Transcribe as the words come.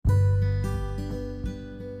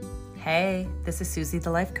Hey, this is Susie, the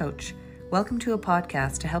life coach. Welcome to a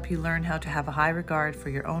podcast to help you learn how to have a high regard for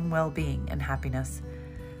your own well-being and happiness.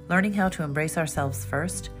 Learning how to embrace ourselves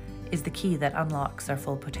first is the key that unlocks our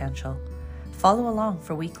full potential. Follow along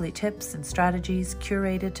for weekly tips and strategies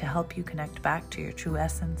curated to help you connect back to your true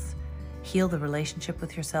essence, heal the relationship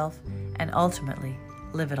with yourself, and ultimately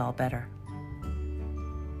live it all better.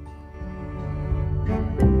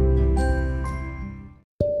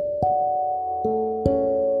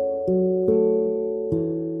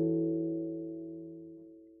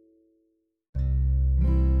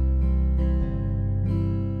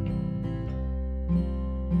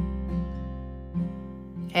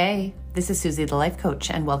 Hey, this is Susie, the life coach,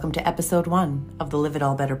 and welcome to episode 1 of the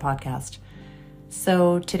LiveItAllBetter podcast.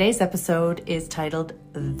 So today's episode is titled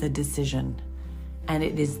The Decision, and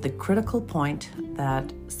it is the critical point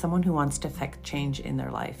that someone who wants to affect change in their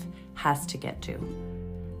life has to get to.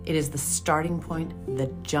 It is the starting point, the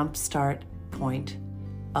jumpstart point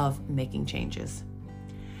of making changes.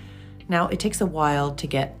 Now, it takes a while to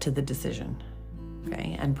get to the decision,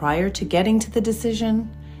 okay? And prior to getting to the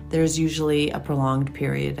decision, there's usually a prolonged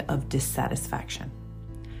period of dissatisfaction.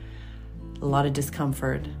 A lot of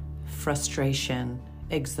discomfort, frustration,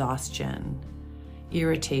 exhaustion,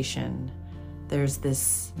 irritation. There's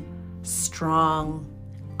this strong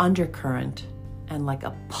undercurrent and like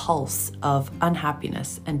a pulse of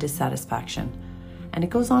unhappiness and dissatisfaction. And it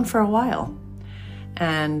goes on for a while.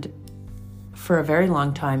 And for a very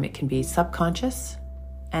long time, it can be subconscious,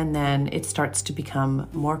 and then it starts to become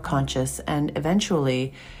more conscious, and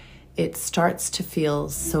eventually it starts to feel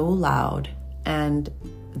so loud, and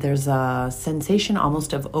there's a sensation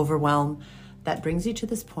almost of overwhelm that brings you to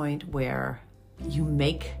this point where you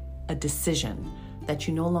make a decision that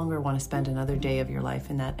you no longer want to spend another day of your life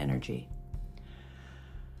in that energy.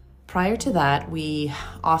 Prior to that, we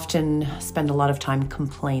often spend a lot of time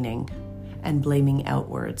complaining and blaming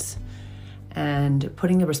outwards and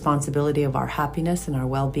putting the responsibility of our happiness and our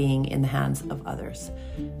well-being in the hands of others.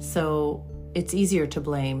 So it's easier to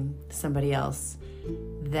blame somebody else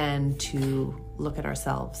than to look at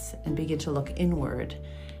ourselves and begin to look inward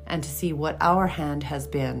and to see what our hand has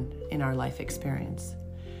been in our life experience.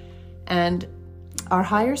 And our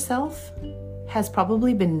higher self has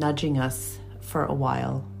probably been nudging us for a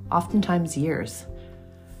while, oftentimes years.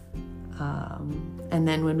 And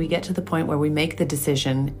then when we get to the point where we make the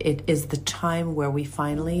decision, it is the time where we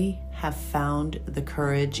finally have found the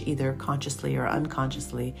courage, either consciously or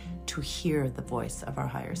unconsciously, to hear the voice of our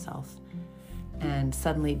higher self. And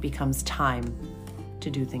suddenly it becomes time to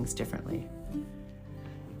do things differently.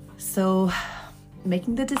 So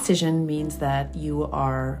making the decision means that you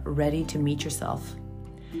are ready to meet yourself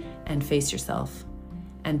and face yourself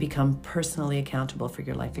and become personally accountable for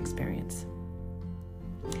your life experience.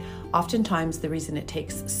 Oftentimes, the reason it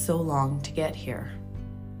takes so long to get here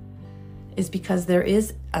is because there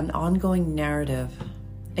is an ongoing narrative,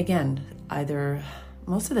 again, either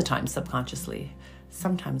most of the time subconsciously,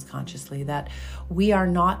 sometimes consciously, that we are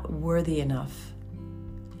not worthy enough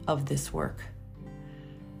of this work.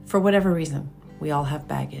 For whatever reason, we all have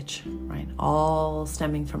baggage, right? All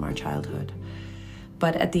stemming from our childhood.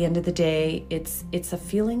 But at the end of the day, it's a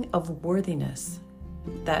feeling of worthiness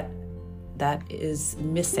that is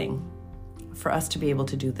missing for us to be able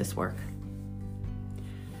to do this work.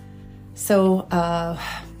 So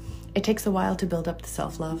it takes a while to build up the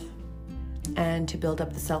self-love and to build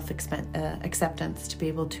up the self-acceptance, to be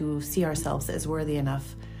able to see ourselves as worthy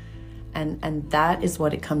enough. And that is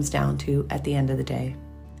what it comes down to at the end of the day,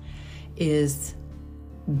 is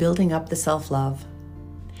building up the self-love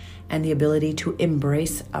and the ability to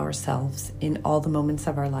embrace ourselves in all the moments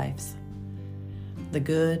of our lives. The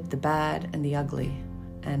good, the bad, and the ugly.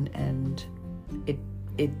 And it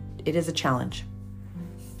is a challenge.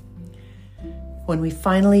 When we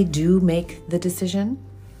finally do make the decision,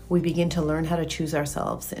 we begin to learn how to choose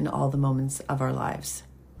ourselves in all the moments of our lives,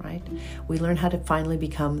 right? We learn how to finally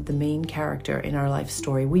become the main character in our life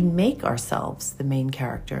story. We make ourselves the main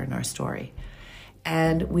character in our story.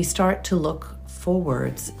 And we start to look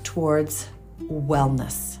forwards towards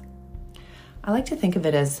wellness. I like to think of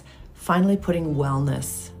it as finally putting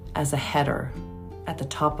wellness as a header at the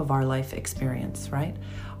top of our life experience, right?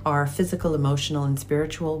 Our physical, emotional, and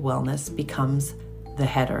spiritual wellness becomes the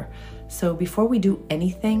header. So before we do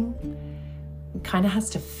anything, it kind of has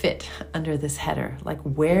to fit under this header. Like,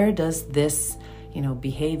 where does this,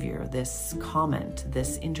 behavior, this comment,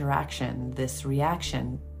 this interaction, this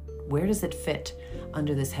reaction, where does it fit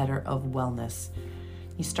under this header of wellness?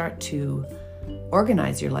 You start to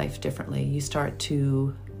organize your life differently. You start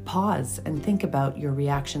to pause and think about your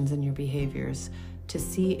reactions and your behaviors to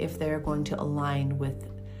see if they're going to align with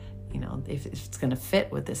if it's going to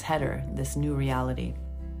fit with this header, this new reality.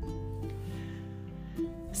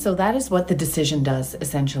 So that is what the decision does,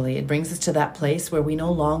 essentially. It brings us to that place where we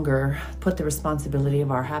no longer put the responsibility of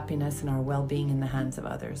our happiness and our well-being in the hands of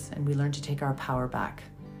others, and we learn to take our power back,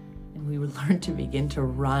 and we learn to begin to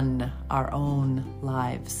run our own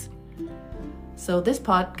lives. So this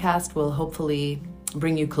podcast will hopefully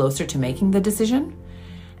bring you closer to making the decision.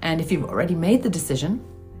 And if you've already made the decision,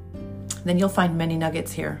 then you'll find many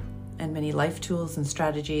nuggets here and many life tools and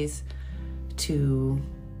strategies to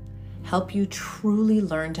help you truly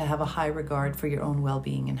learn to have a high regard for your own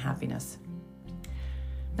well-being and happiness.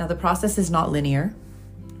 Now, the process is not linear,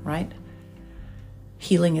 right?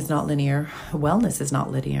 Healing is not linear. Wellness is not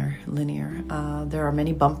linear. There are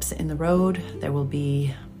many bumps in the road. There will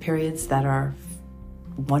be periods that are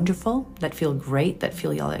wonderful, that feel great, that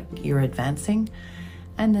feel like you're advancing.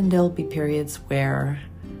 And then there'll be periods where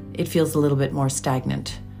it feels a little bit more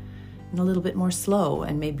stagnant and a little bit more slow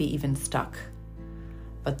and maybe even stuck.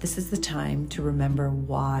 But this is the time to remember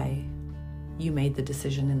why you made the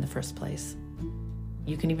decision in the first place.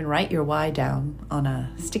 You can even write your why down on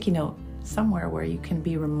a sticky note somewhere where you can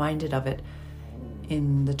be reminded of it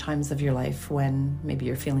in the times of your life when maybe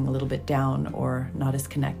you're feeling a little bit down or not as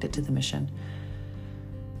connected to the mission.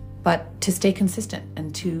 But to stay consistent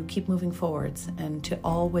and to keep moving forwards and to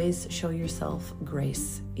always show yourself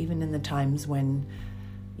grace, even in the times when,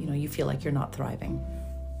 you feel like you're not thriving.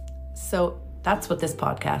 So that's what this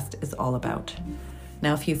podcast is all about.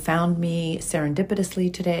 Now, if you found me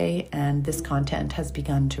serendipitously today and this content has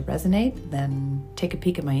begun to resonate, then take a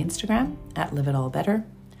peek at my Instagram at LiveItAllBetter.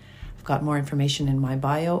 I've got more information in my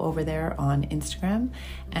bio over there on Instagram.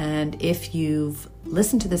 And if you've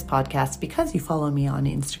listened to this podcast because you follow me on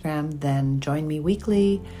Instagram, then join me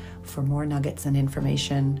weekly for more nuggets and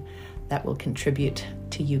information that will contribute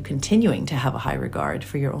to you continuing to have a high regard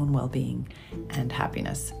for your own well-being and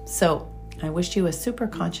happiness. So I wish you a super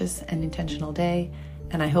conscious and intentional day,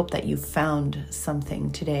 and I hope that you found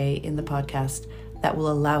something today in the podcast that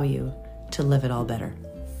will allow you to live it all better.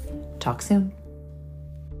 Talk soon.